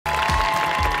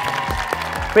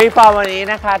ฟรีฟอร์มวันนี้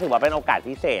นะคะถือว่าเป็นโอกาส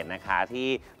พิเศษนะคะที่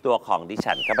ตัวของดิ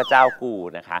ฉันข้าพเจ้ากู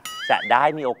นะคะจะได้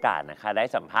มีโอกาสนะคะได้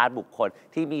สัมภาษณ์บุคคล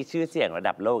ที่มีชื่อเสียงระ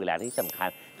ดับโลกแล้วที่สำคัญ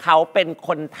เขาเป็นค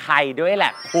นไทยด้วยแหล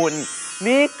ะคุณ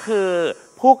นี่คือ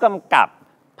ผู้กำกับ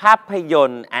ภาพย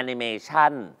นตร์แอนิเมชั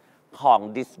นของ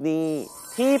ดิสนีย์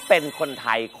ที่เป็นคนไท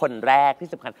ยคนแรกที่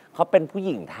สำคัญเขาเป็นผู้ห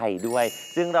ญิงไทยด้วย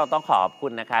ซึ่งเราต้องขอบคุ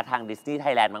ณนะคะทางดิสนีย์ไท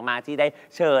ยแลนด์มากๆที่ได้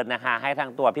เชิญนะคะให้ทาง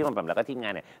ตัวพี่หม่อมแล้วก็ทีมงา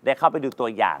นเนี่ยได้เข้าไปดูตั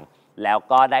วอย่างแล้ว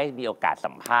ก็ได้มีโอกาส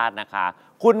สัมภาษณ์นะคะ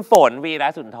คุณฝนวีระ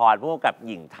สุนทรผู้กำกับ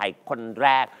หญิงไทยคนแร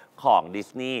กของดิส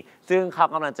นีย์ซึ่งเขา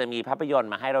กำลังจะมีภาพยนต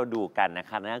ร์มาให้เราดูกันนะ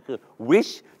คะนั่นก็คือ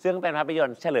Wish ซึ่งเป็นภาพยน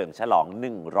ตร์เฉลิมฉลอง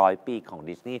100 ปีของ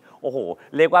ดิสนีย์โอ้โห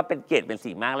เรียกว่าเป็นเกียรติเป็น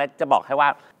สีมากและจะบอกให้ว่า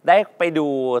ได้ไปดู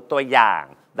ตัวอย่าง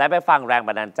ได้ไปฟังแรง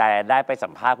บันดาลใจได้ไปสั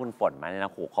มภาษณ์คุณฝนมาเนี่ยน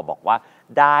ะโหเขาบอกว่า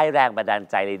ได้แรงบันดาล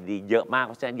ใจดีเยอะมากเ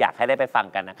พราะฉะนั้นอยากให้ได้ไปฟัง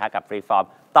กันนะคะกับ FreeForm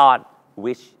ตอน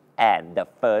Wish and the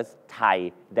first Thai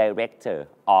director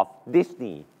of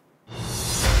Disney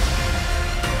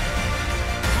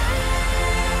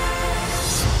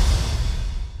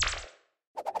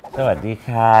สวัสดี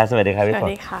ค่ะสวัสดีค่ะพี่ฝน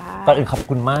ก่อนอื่นขอบ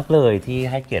คุณมากเลยที่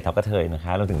ให้เกียรติทอกระเทยนะค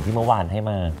ะเราถึงที่เมื่อวานให้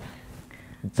มา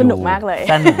สนุกมากเลย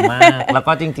สนุกมากแล้ว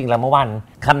ก็จริงๆแล้วเมื่อวาน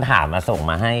คำถามมาส่ง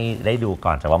มาให้ได้ดูก่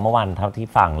อนแต่ว่าเมื่อวานเท่าที่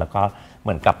ฟังแล้วก็เห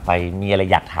มือนกลับไปมีอะไร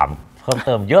อยากถามเพิ่มเ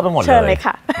ติมเยอะไปหมดเลยเชิญเลย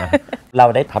ค่ะเรา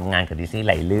ได้ทำงานกับดิสนีย์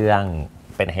หลายเรื่อง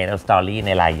เป็น Head of Story ใ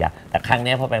นรายอย่างแต่ครั้ง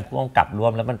นี้พอเป็นผู้กำกับร่ว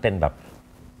มแล้วมันเป็นแบบ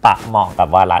ปะเหมาะกับ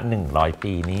วาระ100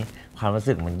 ปีนี้ความรู้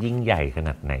สึกมันยิ่งใหญ่ขน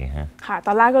าดไหนฮะค่ะต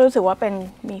อนแรกก็รู้สึกว่าเป็น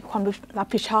มีความรับ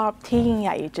ผิดชอบที่ยิ่งให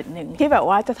ญ่อยู่จุดหนึ่งที่แบบ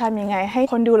ว่าจะทำยังไงให้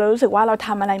คนดูแล้วรู้สึกว่าเราท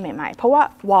ำอะไรใหม่ๆเพราะว่า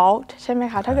วอลต์ใช่ไหม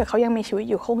คะถ้าเกิดเขายังมีชีวิต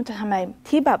อยู่คงจะทำอะไร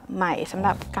ที่แบบใหม่สำห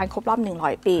รับการครบรอบ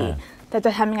100 ปีแต่จ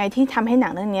ะทำยังไงที่ทำให้หนั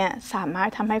งเรื่องนี้สามารถ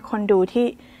ทำให้คนดูที่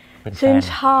ชื่น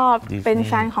ชอบเป็นแ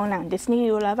ฟนของหนังดิสนีย์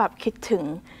ดูแล้วแบบคิดถึง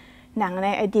หนังใน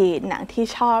อดีตหนังที่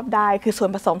ชอบได้คือส่วน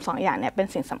ผสม2 อย่างเนี่ยเป็น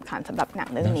สิ่งสำคัญสำหรับหนัง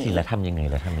เรื่องนี้แล้วทำยังไง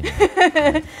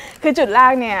คือจุดแร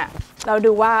กเนี่ยเรา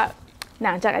ดูว่าห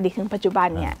นังจากอดีตถึงปัจจุบัน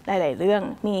เนี่ยหลายๆเรื่อง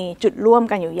มีจุดร่วม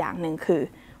กันอยู่อย่างหนึ่งคือ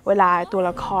เวลาตัว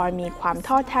ละครมีความ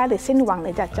ท้อแท้หรือสิ้นหวังห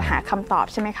รือจะหาคำตอบ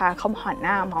ใช่ไหมคะเขาหันห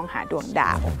น้ามองหาดวงด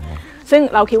าวซึ่ง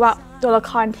เราคิดว่าตัวละ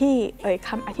ครที่ค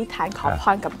ำอธิษฐานขอพ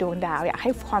รกับดวงดาวอยากใ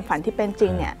ห้ความฝันที่เป็นจริ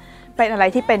งเนี่ยเป็นอะไร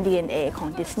ที่เป็น DNA ของ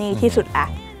ดิสนีย์ที่สุดอ่ะ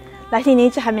และทีนี้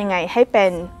จะทำยังไงให้เป็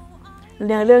น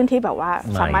เรื่องที่แบบว่า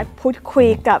สามารถพูดคุย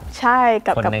กับ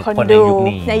กับคนดู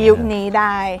ในยุคนี้ไ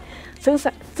ด้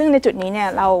ซึ่งในจุดนี้เนี่ย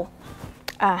เรา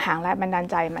หาแรงบันดาล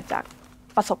ใจมาจาก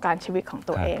ประสบการณ์ชีวิตของ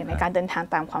ตัวเองในการเดินทาง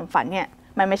ตามความฝันเนี่ย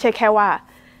มันไม่ใช่แค่ว่า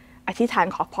อธิษฐาน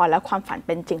ขอพรแล้วความฝันเ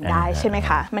ป็นจริงได้ใช่ไหม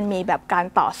คะมันมีแบบการ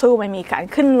ต่อสู้มันมีการ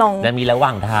ขึ้นลงและมีระหว่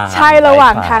างทางใช่ระหว่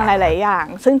างทางหลายๆอย่าง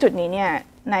ซึ่งจุดนี้เนี่ย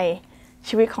ใน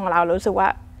ชีวิตของเรารู้สึกว่า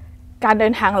การเดิ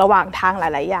นทางระหว่างทางหล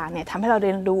ายๆอย่างเนี่ยทำให้เราเ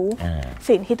รียนรู้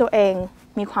สิ่งที่ตัวเอง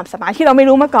มีความสามารถที่เราไม่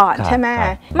รู้มาก่อนใช่ไหม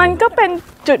มันก็เป็น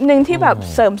จุดหนึ่งที่แบบ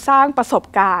เสริมสร้างประสบ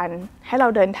การณ์ให้เรา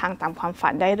เดินทางตามความฝั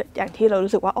นได้อย่างที่เรา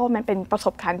รู้สึกว่าโอ้มันเป็นประส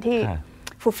บการณ์ที่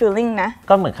fulfilling นะ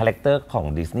ก็เหมือนคาแรคเตอร์ของ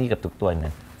ดิสนีย์กับทุกตัวน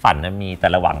ะฝันนะมีแต่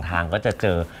ระหว่างทางก็จะเจ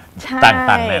อ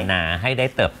ต่างๆนานาให้ได้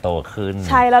เติบโตขึ้น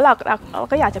ใช่แล้วเรา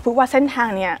ก็อยากจะพูดว่าเส้นทาง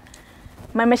เนี่ย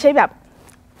มันไม่ใช่แบบ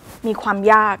มีความ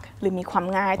ยากหรือมีความ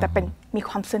ง่ายแต่เป็นมี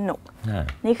ความสนุก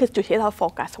นี่คือจุดที่เราโฟ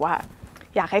กัสว่า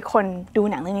อยากให้คนดู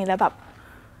หนังเรื่องนี้แล้วแบบ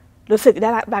รู้สึกได้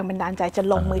แรงบันดาลใจจะ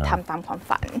ลงมือทำตามความ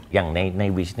ฝันอย่างใน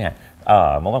วิชเนี่ย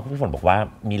เมื่อวานพี่ฝนบอกว่า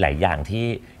มีหลายอย่างที่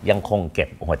ยังคงเก็บ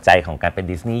หัวใจของการเป็น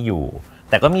ดิสนีย์อยู่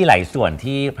แต่ก็มีหลายส่วน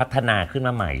ที่พัฒนาขึ้นม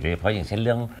าใหม่เลยเพราะอย่างเช่นเ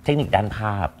รื่องเทคนิคด้านภ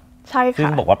าพใช่ค่ะซึ่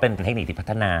งบอกว่าเป็นเทคนิคที่พั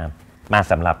ฒนามา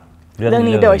สำหรับเรื่อง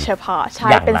นี้โดยเฉพาะใช่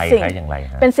เป็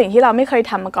นสิ่งที่เราไม่เคย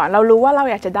ทำมาก่อนเรารู้ว่าเรา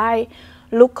อยากจะได้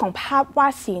ลุคของภาพวา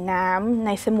ดสีน้ำใน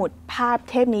สมุดภาพ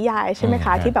เทพนิยายใช่ไหมค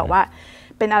ะที่แบบว่า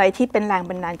เป็นอะไรที่เป็นแรง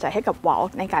บันดาลใจให้กับวอล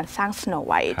ต์ในการสร้าง Snow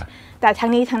White แต่ทั้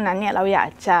งนี้ทั้งนั้นเนี่ยเราอยาก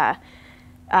จะ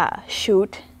ชูต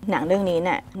หนังเรื่องนี้เ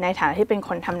นี่ยในฐานะที่เป็นค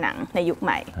นทำหนังในยุคให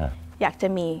ม่อยากจะ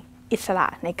มีอิสระ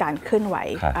ในการเคลื่อนไหว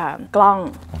กล้อง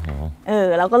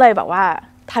เราก็เลยแบบว่า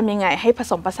ทำยังไงให้ผ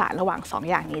สมผสานระหว่าง2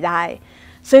 อย่างนี้ได้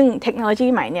ซึ่งเทคโนโลยี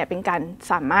ใหม่เนี่ยเป็นการ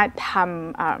สามารถท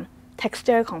ำ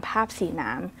texture ของภาพสี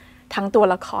น้ำทั้งตัว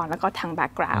ละครแล้วก็ทั้ง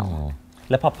background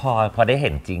แล้วพอได้เห็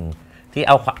นจริงที่เ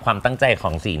อาความตั้งใจขอ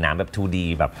งสีน้ำแบบ 2D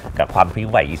แบบกับความพริ้ว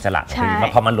ไหวอิสระ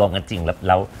พอมารวมกันจริงแ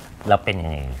ล้วเป็นยัง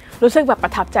ไงรู้สึกแบบปร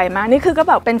ะทับใจมากนี่คือก็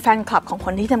แบบเป็นแฟนคลับของค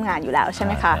นที่ทำงานอยู่แล้วใช่ไ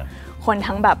หมคะคน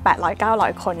ทั้งแบบ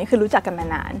800-900 คนนี่คือรู้จักกันมา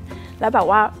นานแล้วแบบ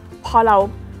ว่าพอเรา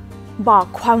บอก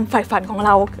ความใฝ่ฝันของเ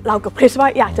รากับคริสว่า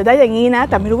อยากจะได้อย่างนี้นะ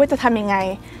แต่ไม่รู้ว่าจะทำยังไง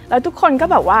แล้วทุกคนก็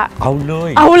แบบว่าเอาเล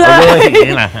ย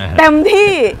เต็ม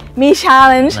ที่มี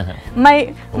challenge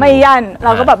ไม่ยันเร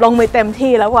าก็แบบลงมือเต็ม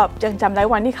ที่แล้วแบบยังจำได้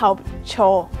วันที่เขาโช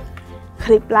ว์ค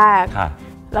ลิปแรก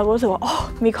เราก็รู้สึกว่าโอ้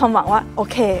มีความหวังว่าโอ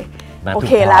เค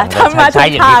แล้วทำมาถู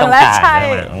กทางแล้วใช่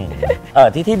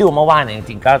ที่ดูเมื่อวานจ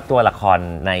ริงๆก็ตัวละคร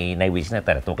ในวิชเนี่ยแ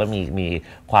ต่ละตัวก็มี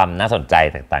ความน่าสนใจ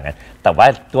แตกต่างกันแต่ว่า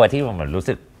ตัวที่ผมรู้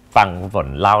สึกฟังฝน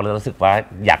เล่าแล้วรู้สึกว่า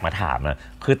อยากมาถามนะ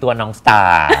คือตัวน้องสตา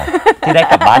ร์ที่ได้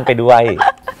กลับบ้านไปด้วย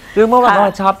คือเมื่อวานก็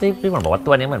ชอบที่พี่ฝนบอกว่า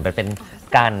ตัวนี้เหมือนเป็น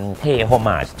การเทโฮม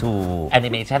าจทูแอนิ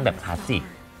เมชันแบบคลาสสิก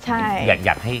ใช่อย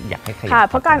ากให้ขยับค่ะ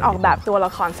เพราะการออกแบบตัวล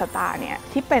ะครสตาร์เนี่ย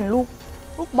ที่เป็นลูก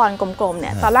บอลกลมๆเ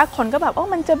นี่ยตอนแรกคนก็แบบ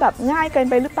มันจะแบบง่ายเกิน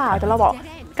ไปหรือเปล่าแต่เราบอก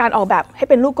การออกแบบให้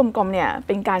เป็นลูกกลมๆเนี่ยเ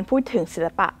ป็นการพูดถึงศิล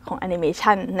ปะของแอนิเม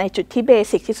ชันในจุดที่เบ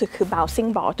สิกที่สุดคือ bouncing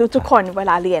ball ทุกคนเว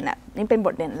ลาเรียนนี่เป็นบ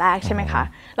ทเรียนแรกใช่ไหมคะ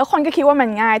แล้วคนก็คิดว่ามัน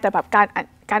ง่ายแต่แบบ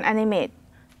การแอนิเมต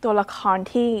ตัวละคร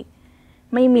ที่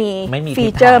ไม่มีฟี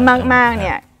เจอร์มากๆเ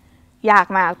นี่ยยาก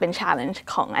มากเป็น challenge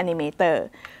ของแอนิเมเตอร์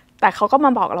แต่เขาก็ม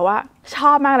าบอกเราว่าช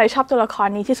อบมากเลยชอบตัวละคร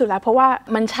นี้ที่สุดแล้วเพราะว่า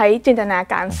มันใช้จินตนา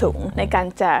การสูงในการ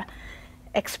จะ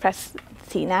express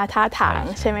สีหน้าท่าทาง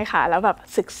ใช่ไหมคะแล้วแบบ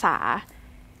ศึกษา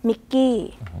มิกกี้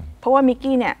เพราะว่ามิก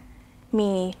กี้เนี่ย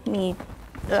มี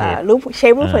รูป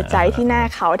หัวใจที่หน้า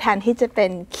เขาแทนที่จะเป็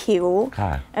นคิ้ว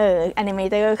แอนิเม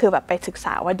เตอร์ก็คือแบบไปศึกษ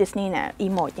าว่าดิสนีย์เนี่ยอี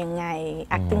โมดยังไง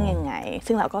acting ยังไง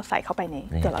ซึ่งเราก็ใส่เข้าไปใน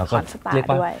ตัวละครสตาร์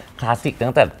ด้วยคลาสสิกตั้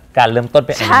งแต่การเริ่มต้นเ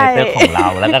ป็นแอนิเมเตอร์ของเรา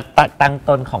แล้วก็ตั้ง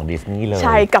ต้นของดิสนีย์เลยใ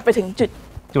ช่กลับไปถึงจุ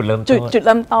ดเริ่ม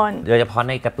ต้นโดยเฉพาะ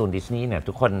ในการ์ตูนดิสนีย์เนี่ย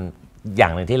ทุกคนอย่า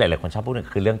งหนึ่งที่หลายๆคนชอบพูด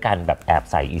คือเรื่องการแบบแอบ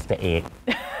ใส่อีสเตอร์เอ็ก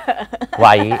ไ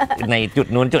ว้ในจุด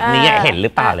นู้นจุดนี้เห็นหรื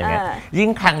อเปล่าอะไรเงี้ยยิ่ง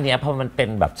ครั้งนี้พอมันเป็น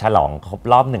แบบฉลองครบ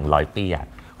รอบ100 ปี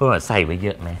คุณแบบใส่ไว้เย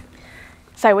อะไหม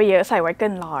ใส่ไว้เยอะใส่ไว้เกิ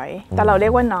น100แต่เราเรี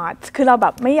ยกว่า not คือเราแบ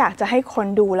บไม่อยากจะให้คน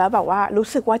ดูแล้วแบบว่ารู้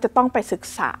สึกว่าจะต้องไปศึก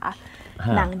ษา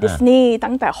หนังดิสนีย์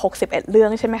ตั้งแต่61เรื่อ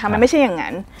งใช่ไหมคะมันไม่ใช่อย่าง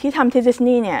นั้นที่ทำที่ดิส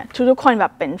นีย์เนี่ยทุกคนแบ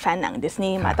บเป็นแฟนหนังดิสนี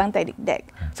ย์มาตั้งแต่เด็ก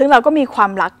ๆซึ่งเราก็มีควา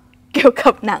มรักเกี่ยว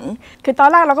กับหนังคือตอน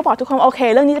แรกเราก็บอกทุกคนโอเค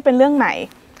เรื่องนี้จะเป็นเรื่องใหม่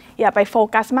อย่าไปโฟ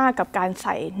กัสมากกับการใ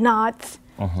ส่ nots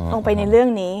ลงไปในเรื่อง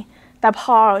นี้แต่พ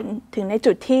อถึงใน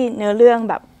จุดที่เนื้อเรื่อง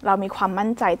แบบเรามีความมั่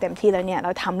นใจเต็มที่แล้วเนี่ยเร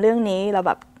าทำเรื่องนี้เราแ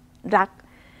บบรัก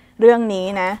เรื่องนี้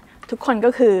นะทุกคนก็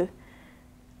คือ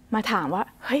มาถามว่า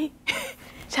เฮ้ย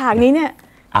ฉากนี้เนี่ย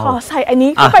ขอใส่อัน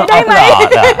นี้เข้าไปได้ไหม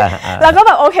แล้วก็แ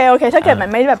บบโอเคถ้าเกิดมั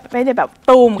นไม่ได้แบบ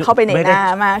ตูมเข้าไปในหน้า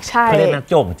มากใช่ไม่ได้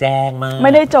โจ่งแจ้งมากไ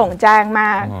ม่ได้โจ่งแจ้งม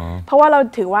ากเพราะว่าเรา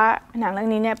ถือว่าหนังเรื่อง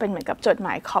นี้เนี่ยเป็นเหมือนกับจดหม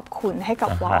ายขอบคุณให้กับ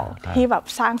วอลที่แบบ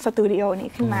สร้างสตูดิโอนี้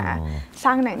ขึ้นมาส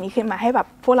ร้างหนังนี้ขึ้นมาให้แบบ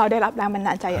พวกเราได้รับแรงบันด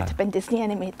าลใจอยากจะเป็นดิสนีย์แอ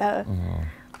นิเมเตอร์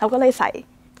เราก็เลยใส่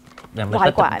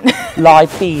100 กว่า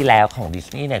100 ปีแล้วของดิส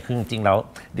นีย์เนี่ยคือจริงๆแล้ว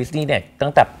ดิสนีย์เนี่ยตั้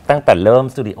งแต่เริ่ม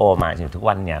สตูดิโอมาจนถึงทุก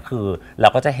วันเนี่ยคือเรา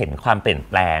ก็จะเห็นความเปลี่ยน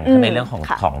แปลงในเรื่องข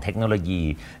องเทคโนโลยี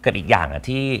กับอีกอย่าง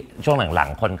ที่ช่วงหลัง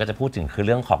ๆคนก็จะพูดถึงคือเ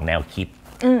รื่องของแนวคิด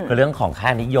คือเรื่องของค่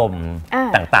านิยม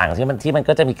ต่างๆที่มัน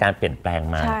ก็จะมีการเปลี่ยนแปลง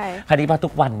มาคราวนี้พอทุ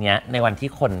กวันนี้ในวันที่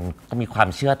คนมีความ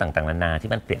เชื่อต่างๆนานา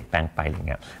ที่มันเปลี่ยนแปลงไปอะไรเ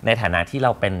งี้ยในฐานะที่เร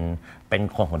าเป็น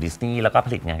คนของดิสนีย์แล้วก็ผ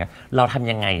ลิตงานเราทำ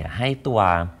ยังไงให้ตัว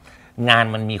งาน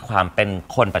มันมีความเป็น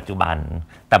คนปัจจุบัน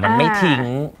แต่มันไม่ทิ้ง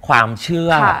ความเชื่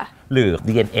อหรือ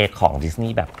DNA ของดิสนี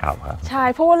ย์แบบเก่าครับใช่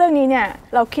เพราะว่าเรื่องนี้เนี่ย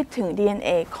เราคิดถึง DNA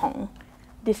ของ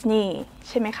ดิสนีย์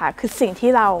ใช่ไหมคะคือสิ่ง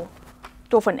ที่เรา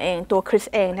ตัวฝนเองตัวคริส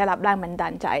เองได้รับแรงบันดา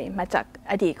ลใจมาจาก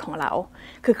อดีตของเรา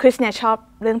คือคริสเนี่ยชอบ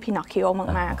เรื่องพินอคคิโอ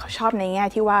มากๆเขาชอบในแง่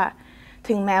ที่ว่า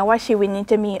ถึงแม้ว่าชีวิตนี้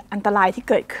จะมีอันตรายที่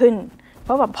เกิดขึ้นเพ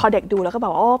ราะแบบพอเด็กดูแล้วก็บอ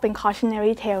กว่าเป็น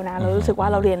cautionary tale นะเรารู้สึกว่า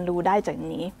เราเรียนรู้ได้จาก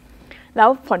นี้แล้ว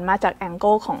ผลมาจากแองเกิ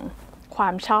ลของควา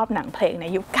มชอบหนังเพลงใน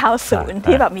ยุค 90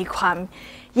 ที่แบบมีความ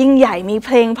ยิ่งใหญ่มีเพ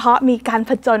ลงเพราะมีการ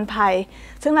ผจญภัย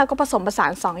ซึ่งเราก็ผสมผสา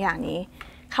น2 อย่างนี้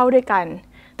เข้าด้วยกัน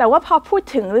แต่ว่าพอพูด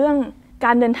ถึงเรื่องก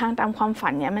ารเดินทางตามความฝั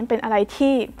นเนี่ยมันเป็นอะไร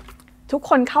ที่ทุก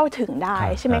คนเข้าถึงได้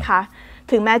ใช่ไหมคะ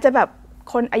ถึงแม้จะแบบ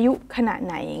คนอายุขนาดไ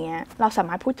หนอย่างเงี้ยเราสา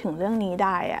มารถพูดถึงเรื่องนี้ไ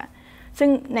ด้อะซึ่ง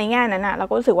ในแง่นั้นอะเรา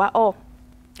ก็รู้สึกว่าโอ้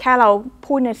แค่เรา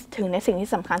พูดถึงในสิ่งที่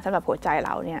สำคัญสำหรับหัวใจเ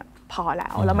ราเนี่ยพอแล้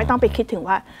วเราไม่ต้องไปคิดถึง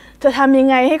ว่าจะทำยัง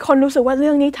ไงให้คนรู้สึกว่าเ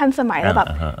รื่องนี้ทันสมัยแล้วแบบ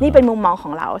นี่เป็นมุมมองข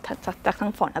องเราจากทั้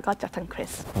งฝนแล้วก็จากทั้งคริ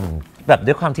สแบบ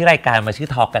ด้วยความที่รายการมาชื่อ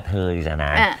ทอลกะเทยน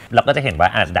ะเราก็จะเห็นว่า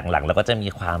หลังๆเราก็จะมี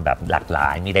ความแบบหลากหลา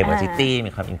ยมี diversity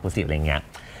มีความ inclusive อะไรเงี้ย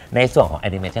ในส่วนของ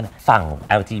animation ฝั่ง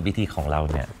LGBT ของเรา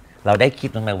เนี่ยเราได้คิด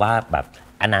บ้างไหมว่าแบบ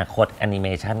อนาคต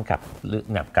animation กับ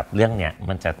เรื่องเนี้ย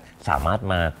มันจะสามารถ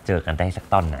มาเจอกันได้สัก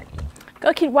ตอนไหน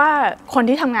ก็คิดว่าคน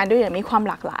ที่ทำงานด้วยมีความ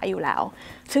หลากหลายอยู่แล้ว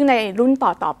ซึ่งในรุ่น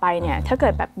ต่อไปเนี่ยถ้าเกิ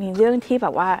ดแบบมีเรื่องที่แบ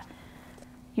บว่า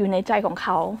อยู่ในใจของเข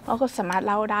าเราก็สามารถ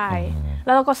เล่าได้แ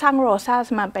ล้วเราก็สร้างโรซัส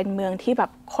มาเป็นเมืองที่แบ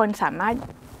บคนสามารถ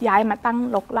ย้ายมาตั้ง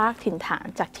รกรากถิ่นฐาน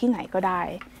จากที่ไหนก็ได้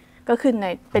ก็คือใน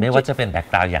เป็นไม่ว่าจะเป็นแบ็ค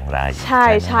กราวด์อย่างไรใ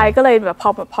ช่ก็เลยแบบ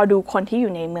พอดูคนที่อ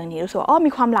ยู่ในเมืองนี้รู้สึกว่า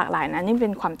มีความหลากหลายนะนี่เป็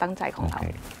นความตั้งใจของเรา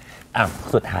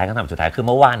สุดท้ายคำถามสุดท้ายคือเ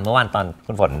มื่อวานตอน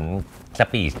คุณฝนส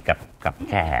ปีชกับ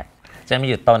แขกจะมี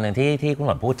อยู่ตอนหนึ่งที่คุณ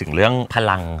ฝนพูดถึงเรื่องพ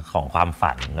ลังของความ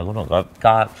ฝันแล้วคุณฝน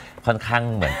ก็ค่อนข้าง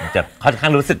เหมือนจะค่อนข้า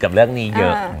งรู้สึกกับเรื่องนี้เยอ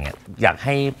ะอย่างเงี้ยอยากใ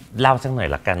ห้เล่าสักหน่อย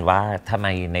ละกันว่าทำไม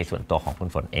ในส่วนตัวของคุณ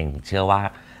ฝนเองเชื่อว่า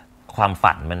ความ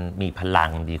ฝันมันมีพลัง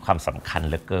มีความสำคัญเ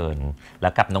หลือเกินแล้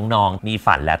วกับน้องๆมี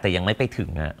ฝันแล้วแต่ยังไม่ไปถึง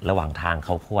อะระหว่างทางเข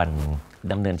าควร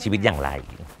ดำเนินชีวิตอย่างไร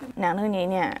หนังเรื่องนี้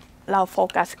เนี่ยเราโฟ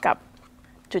กัสกับ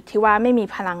จุดที่ว่าไม่มี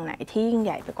พลังไหนที่ยิ่งใ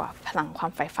หญ่ไปกว่าพลังควา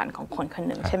มใฝ่ฝันของคนคน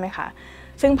หนึ่งใช่ไหมคะ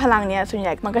ซึ่งพลังเนี้ยส่วนให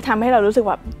ญ่มันก็ทำให้เรารู้สึก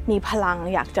ว่ามีพลัง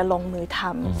อยากจะลงมือท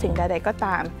ำสิ่งใดๆก็ต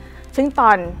ามซึ่งต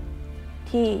อน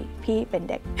ที่พี่เป็น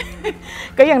เด็ก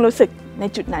ก็ยังรู้สึกใน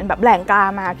จุดนั้นแบบแรงกล้า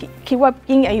มากคิดว่า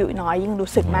ยิ่งอายุน้อยยิ่ง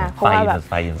รู้สึกมากเพราะว่าแบบ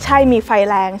ใช่มีไฟ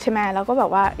แรงใช่ไหมแล้วก็แบ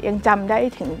บว่ายังจำได้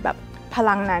ถึงแบบพ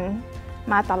ลังนั้น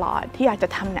มาตลอดที่อยากจะ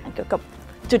ทำหนังเกี่ยวกับ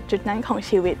จุดนั้นของ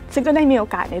ชีวิตซึ่งก็ได้มีโอ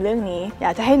กาสในเรื่องนี้อย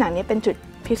ากจะให้หนังนี้เป็นจุด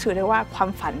พิสูจน์ได้ว่าความ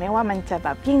ฝันไม่ว่ามันจะแบ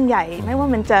บยิ่งใหญ่ไม่ว่า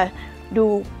มันจะดู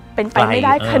เป็นไปไม่ไ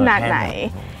ด้ขนาดไหน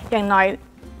อย่างน้อย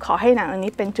ขอให้หนังอัน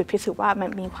นี้เป็นจุดพิสูจน์ว่ามัน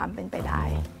มีความเป็นไปได้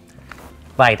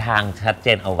ปลายทางชัดเจ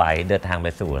นเอาไว้เดินทางไป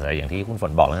สู่อะไรอย่างที่คุณฝ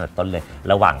นบอกตั้งแต่ต้นเลย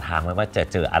ระหว่างทางไม่ว่าจะ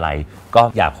เจออะไรก็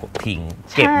อย่าทิ้ง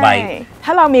เก็บไว้ถ้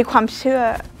าเรามีความเชื่อ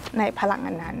ในพลัง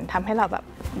อันนั้นทำให้เราแบบ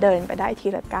เดินไปได้ที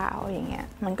ละก้าวอย่างเงี้ย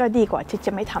มันก็ดีกว่าที่จ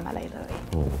ะไม่ทำอะไรเลย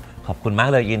ขอบคุณมาก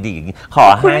เลยยินดีขอ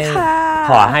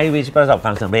ให้วิชประสบคว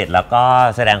ามสำเร็จแล้วก็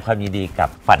แสดงความยินดีกับ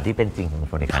ฝันที่เป็นจริงของคุณ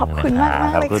ฝนอีกครั้งนึง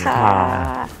ขอบคุณมากเลยค่ะ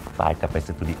ไปกลับไปส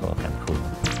ตูดิโอกันคุณ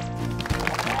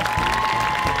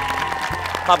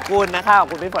ขอบคุณนะคะขอบ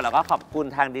คุณพี่ฝนแล้วก็ขอบคุณ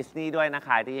ทางดิสนีย์ด้วยนะค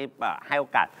ะที่ให้โอ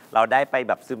กาสเราได้ไปแ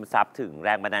บบซึมซับถึงแร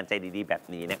งบันดาลใจดีๆแบบ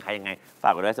นี้นะคะยังไงฝา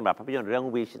กไว้ด้วยสำหรับภาพยนตร์เรื่อง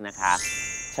Wish นะคะ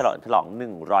ฉลอง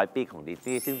100 ปีของดิส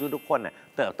นีย์ซึ่งทุกๆคน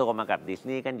เติบโตมากับดิส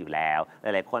นีย์กันอยู่แล้วห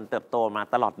ลายๆคนเติบโตมา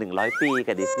ตลอด100 ปี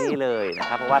กับดิสนีย์เลยนะ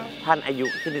ครับเพราะว่าท่านอายุ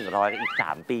ที่100อีก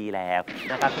3 ปีแล้ว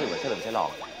นะครับถือว่าเฉลิมฉลอ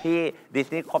งที่ดิส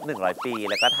นีย์ครบ100 ปี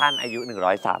แล้วก็ท่านอายุ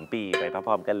103 ปีไปพ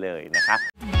ร้อมๆกันเลยนะค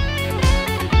ะ